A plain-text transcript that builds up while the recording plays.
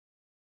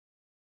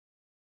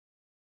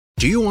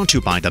Do you want to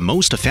buy the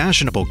most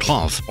fashionable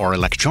cloth or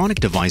electronic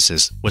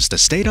devices with the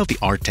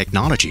state-of-the-art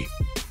technology?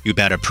 You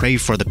better pray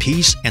for the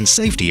peace and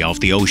safety of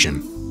the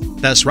ocean.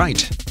 That's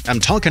right, I'm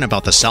talking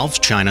about the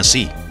South China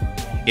Sea.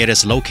 It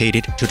is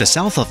located to the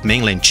south of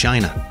mainland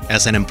China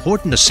as an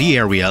important sea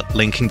area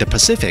linking the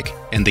Pacific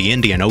and the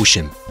Indian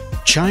Ocean.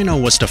 China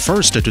was the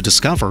first to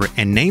discover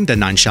and name the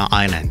Nansha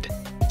Island.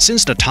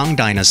 Since the Tang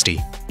Dynasty,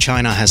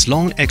 China has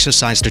long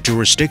exercised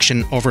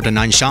jurisdiction over the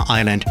Nansha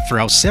Island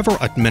throughout several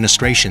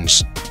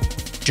administrations.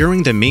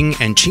 During the Ming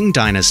and Qing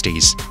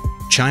dynasties,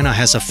 China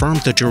has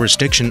affirmed the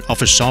jurisdiction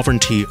of its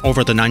sovereignty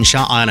over the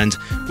Nansha Island,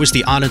 with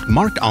the island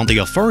marked on the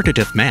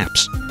authoritative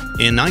maps.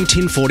 In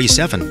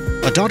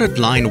 1947, a dotted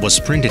line was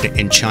printed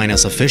in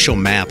China's official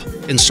map,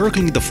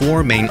 encircling the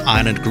four main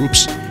island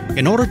groups,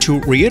 in order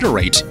to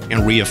reiterate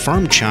and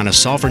reaffirm China's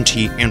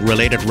sovereignty and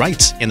related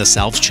rights in the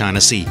South China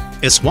Sea.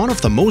 It's one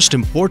of the most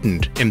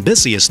important and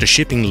busiest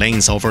shipping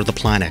lanes over the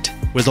planet,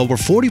 with over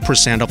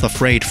 40% of the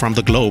freight from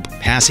the globe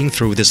passing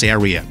through this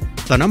area.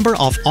 The number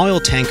of oil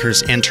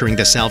tankers entering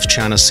the South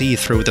China Sea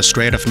through the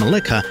Strait of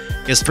Malacca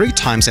is 3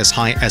 times as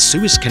high as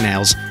Suez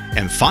Canals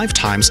and 5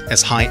 times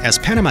as high as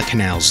Panama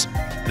Canals.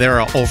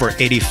 There are over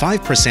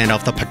 85%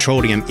 of the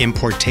petroleum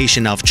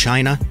importation of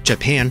China,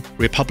 Japan,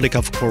 Republic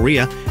of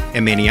Korea,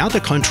 and many other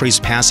countries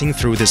passing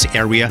through this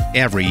area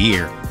every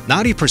year.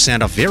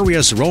 90% of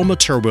various raw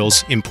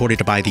materials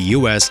imported by the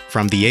US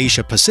from the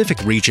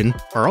Asia-Pacific region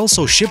are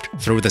also shipped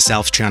through the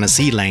South China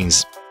Sea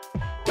lanes.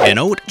 An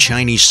old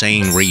Chinese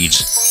saying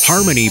reads,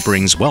 "Harmony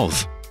brings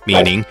wealth,"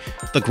 meaning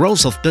the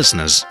growth of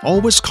business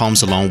always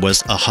comes along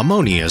with a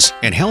harmonious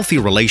and healthy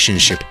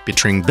relationship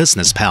between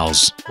business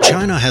pals.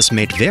 China has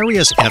made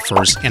various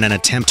efforts in an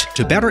attempt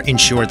to better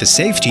ensure the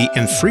safety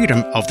and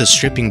freedom of the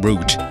shipping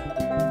route.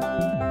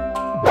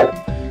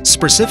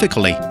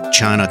 Specifically,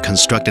 China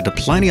constructed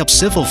plenty of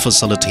civil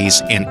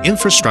facilities and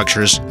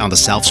infrastructures on the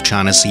South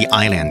China Sea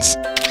islands.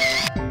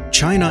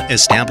 China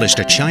established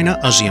the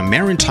China-ASEAN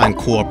Maritime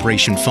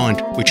Cooperation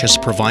Fund, which has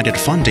provided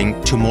funding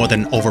to more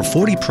than over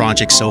 40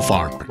 projects so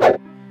far.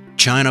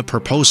 China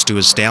proposed to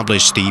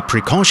establish the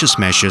precautionary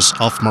measures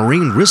of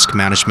marine risk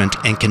management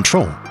and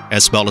control,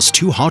 as well as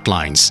 2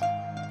 hotlines.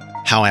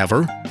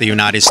 However, the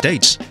United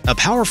States, a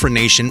powerful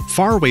nation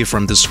far away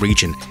from this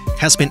region,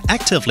 has been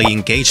actively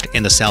engaged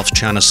in the South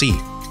China Sea,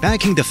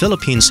 backing the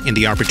Philippines in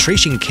the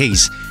arbitration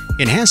case,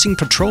 enhancing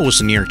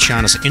patrols near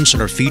China's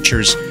insular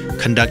features,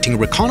 conducting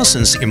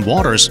reconnaissance in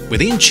waters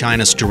within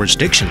China's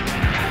jurisdiction.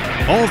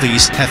 All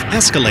these have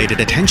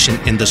escalated tension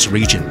in this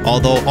region.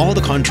 Although all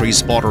the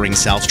countries bordering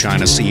South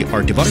China Sea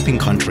are developing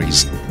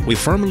countries, we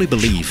firmly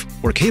believe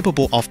we're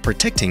capable of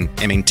protecting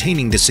and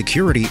maintaining the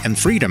security and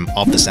freedom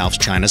of the South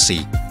China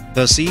Sea.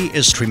 The sea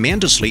is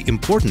tremendously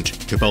important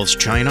to both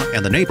China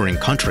and the neighboring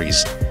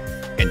countries,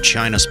 and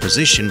China's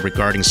position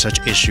regarding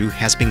such issue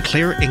has been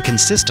clear and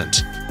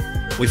consistent.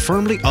 We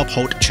firmly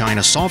uphold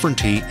China's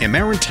sovereignty and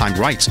maritime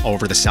rights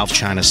over the South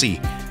China Sea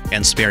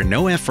and spare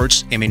no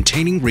efforts in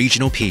maintaining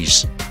regional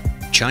peace.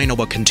 China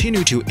will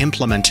continue to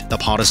implement the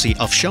policy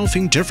of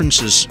shelving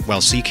differences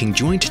while seeking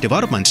joint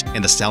development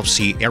in the South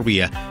Sea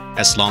area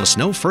as long as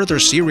no further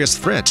serious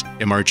threat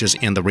emerges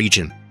in the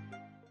region.